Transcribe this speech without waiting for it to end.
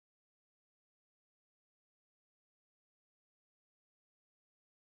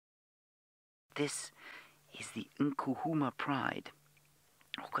This is the Nkuhuma Pride.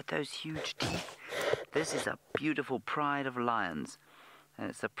 Look at those huge teeth. This is a beautiful pride of lions. And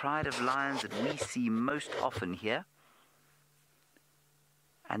it's the pride of lions that we see most often here.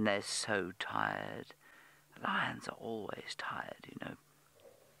 And they're so tired. Lions are always tired, you know.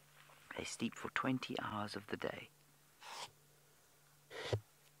 They sleep for 20 hours of the day.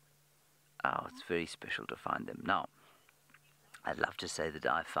 Oh, it's very special to find them. Now, I'd love to say that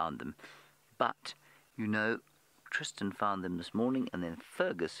I found them, but, you know, Tristan found them this morning, and then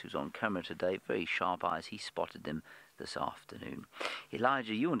Fergus, who's on camera today, very sharp eyes, he spotted them this afternoon.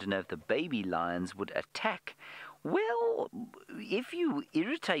 Elijah, you want to know if the baby lions would attack? Well, if you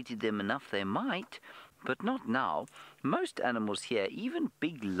irritated them enough, they might, but not now. Most animals here, even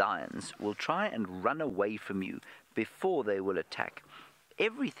big lions, will try and run away from you before they will attack.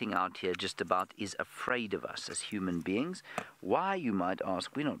 Everything out here just about is afraid of us as human beings. Why, you might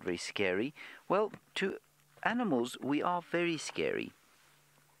ask? We're not very scary. Well, to animals, we are very scary.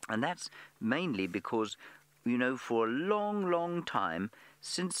 And that's mainly because, you know, for a long, long time,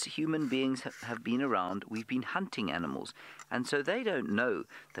 since human beings have been around, we've been hunting animals. And so they don't know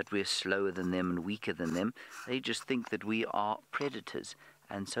that we're slower than them and weaker than them. They just think that we are predators.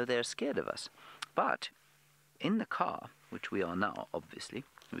 And so they're scared of us. But in the car, which we are now, obviously,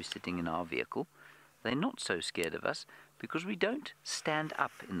 we're sitting in our vehicle, they're not so scared of us because we don't stand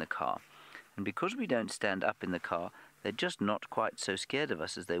up in the car. And because we don't stand up in the car, they're just not quite so scared of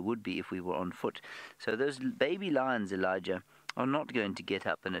us as they would be if we were on foot. So those baby lions, Elijah, are not going to get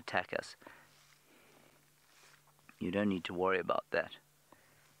up and attack us. You don't need to worry about that,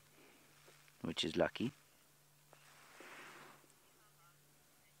 which is lucky.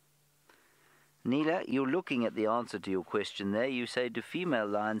 Neela, you're looking at the answer to your question there. You say, do female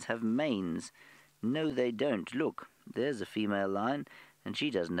lions have manes? No, they don't. Look, there's a female lion, and she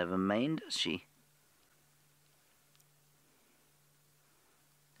doesn't have a mane, does she?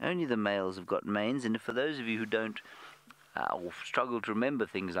 Only the males have got manes, and for those of you who don't or struggle to remember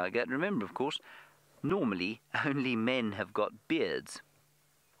things like that, remember, of course, normally only men have got beards.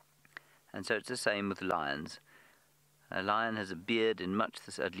 And so it's the same with lions. A lion has a beard in much,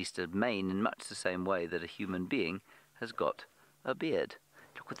 at least a mane, in much the same way that a human being has got a beard.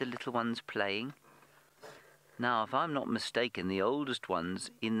 Look at the little ones playing. Now, if I'm not mistaken, the oldest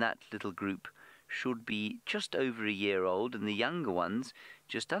ones in that little group should be just over a year old, and the younger ones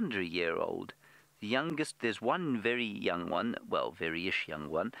just under a year old. The youngest, there's one very young one, well, very-ish young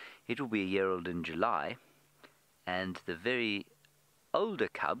one. It will be a year old in July. And the very older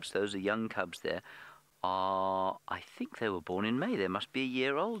cubs, those are young cubs there, I think they were born in May. They must be a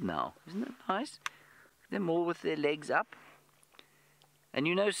year old now. Isn't that nice? Them all with their legs up. And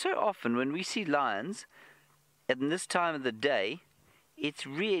you know, so often when we see lions at this time of the day, it's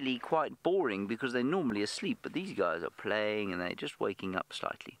really quite boring because they're normally asleep. But these guys are playing and they're just waking up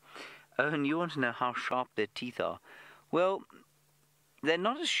slightly. Oh, and you want to know how sharp their teeth are. Well, they're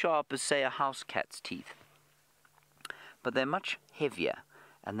not as sharp as, say, a house cat's teeth. But they're much heavier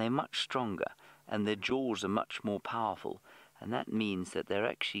and they're much stronger. And their jaws are much more powerful, and that means that they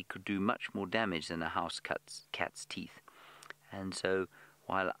actually could do much more damage than a house cat's teeth. And so,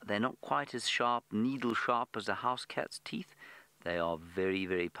 while they're not quite as sharp, needle sharp as a house cat's teeth, they are very,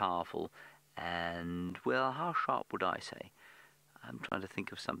 very powerful. And, well, how sharp would I say? I'm trying to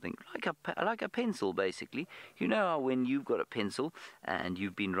think of something like a pencil, basically. You know how when you've got a pencil and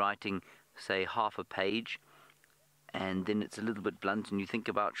you've been writing, say, half a page, and then it's a little bit blunt and you think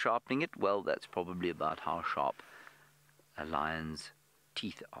about sharpening it, well, that's probably about how sharp a lion's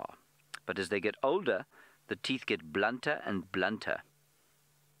teeth are. But as they get older, the teeth get blunter and blunter.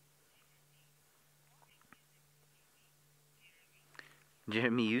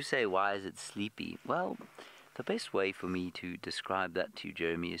 Jeremy, you say, why is it sleepy? Well, the best way for me to describe that to you,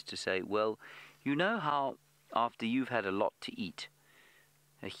 Jeremy, is to say, well, you know how after you've had a lot to eat,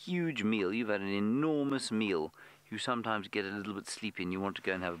 a huge meal, you've had an enormous meal, you sometimes get a little bit sleepy and you want to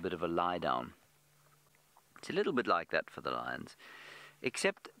go and have a bit of a lie down. It's a little bit like that for the lions,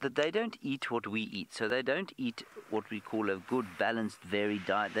 except that they don't eat what we eat. So they don't eat what we call a good, balanced, varied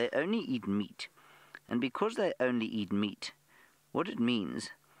diet. They only eat meat. And because they only eat meat, what it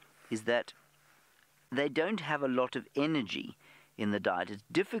means is that they don't have a lot of energy in the diet. It's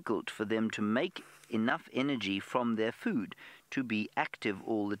difficult for them to make enough energy from their food to be active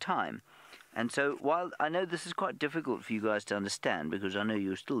all the time. And so, while I know this is quite difficult for you guys to understand, because I know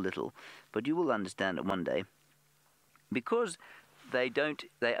you're still little, but you will understand it one day, because they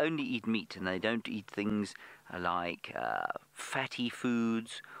only eat meat, and they don't eat things like fatty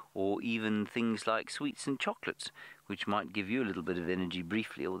foods or even things like sweets and chocolates, which might give you a little bit of energy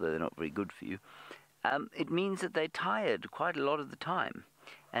briefly, although they're not very good for you, it means that they're tired quite a lot of the time.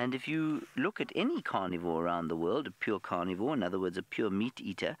 And if you look at any carnivore around the world, a pure carnivore, in other words, a pure meat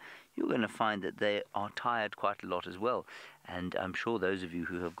eater, you're going to find that they are tired quite a lot as well. And I'm sure those of you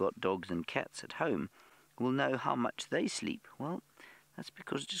who have got dogs and cats at home will know how much they sleep. Well, that's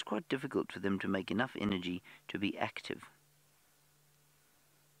because it is quite difficult for them to make enough energy to be active.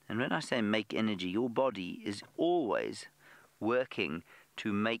 And when I say make energy, your body is always working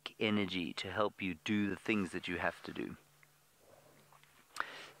to make energy to help you do the things that you have to do.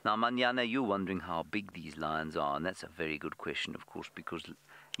 Now, Manana, you're wondering how big these lions are, and that's a very good question, of course, because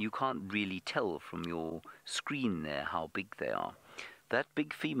you can't really tell from your screen there how big they are. That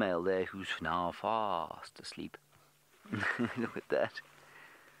big female there who's now fast asleep, look at that.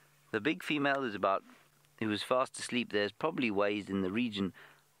 The big female who was fast asleep there, probably weighs in the region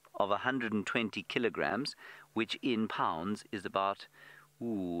of 120 kilograms, which in pounds is about,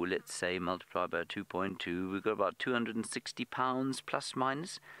 let's say multiply by 2.2, we've got about 260 pounds plus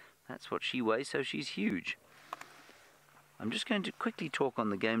minus. That's what she weighs, so she's huge. I'm just going to quickly talk on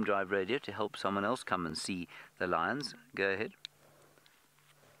the Game Drive radio to help someone else come and see the lions. Go ahead.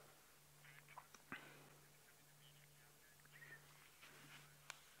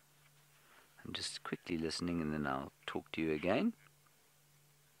 I'm just quickly listening and then I'll talk to you again.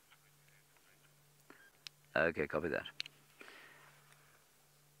 Okay, copy that.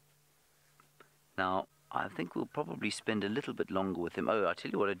 Now, I think we'll probably spend a little bit longer with him. Oh, I'll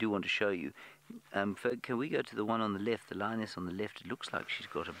tell you what I do want to show you. Can we go to the one on the left, the lioness on the left? It looks like she's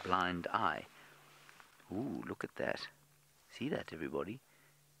got a blind eye. Ooh, look at that. See that, everybody?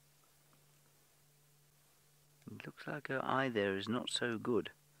 It looks like her eye there is not so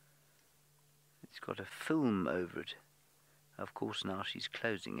good. It's got a film over it. Of course, now she's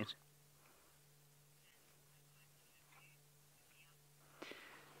closing it.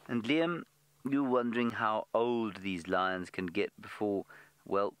 And Liam, you're wondering how old these lions can get before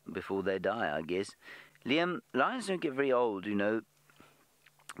they die, I guess. Liam, lions don't get very old, you know.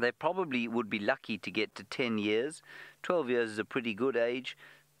 They probably would be lucky to get to 10 years. 12 years is a pretty good age.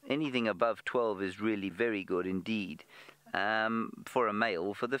 Anything above 12 is really very good indeed. For a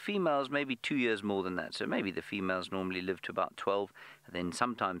male. For the females, maybe 2 years more than that. So maybe the females normally live to about 12, and then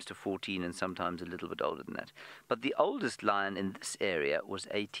sometimes to 14, and sometimes a little bit older than that. But the oldest lion in this area was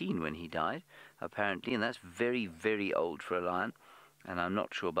 18 when he died, apparently, and that's very, very old for a lion. And I'm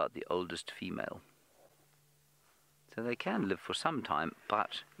not sure about the oldest female. So they can live for some time,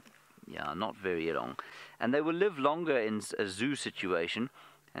 but yeah, not very long. And they will live longer in a zoo situation,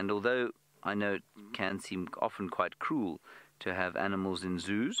 and although I know it can seem often quite cruel to have animals in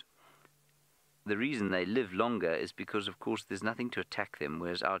zoos, the reason they live longer is because, of course, there's nothing to attack them,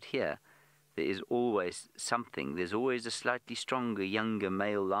 whereas out here, there is always something. There's always a slightly stronger, younger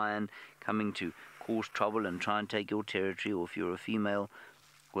male lion coming to cause trouble and try and take your territory, or if you're a female,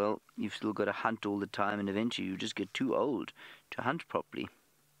 well, you've still got to hunt all the time, and eventually you just get too old to hunt properly.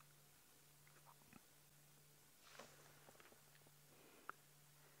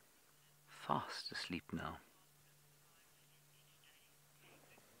 Fast asleep now.